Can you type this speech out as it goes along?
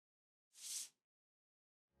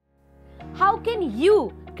can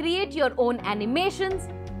you create your own animations,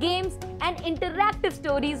 games, and interactive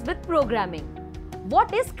stories with programming?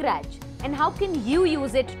 What is Scratch and how can you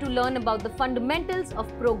use it to learn about the fundamentals of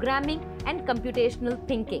programming and computational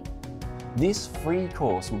thinking? This free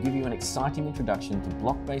course will give you an exciting introduction to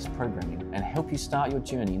block-based programming and help you start your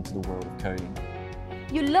journey into the world of coding.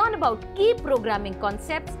 You'll learn about key programming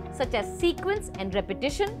concepts such as sequence and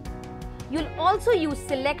repetition. You'll also use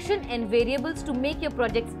selection and variables to make your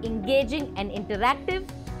projects engaging and interactive.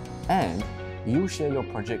 And you'll share your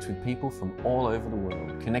projects with people from all over the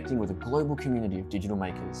world, connecting with a global community of digital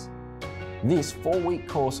makers. This 4-week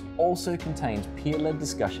course also contains peer-led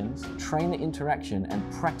discussions, trainer interaction, and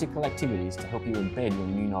practical activities to help you embed your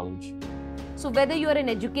new knowledge. So whether you're an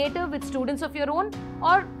educator with students of your own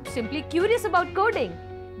or simply curious about coding,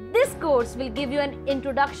 this course will give you an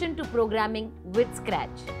introduction to programming with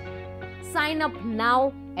Scratch. Sign up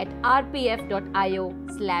now at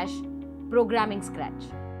rpf.io/programming scratch.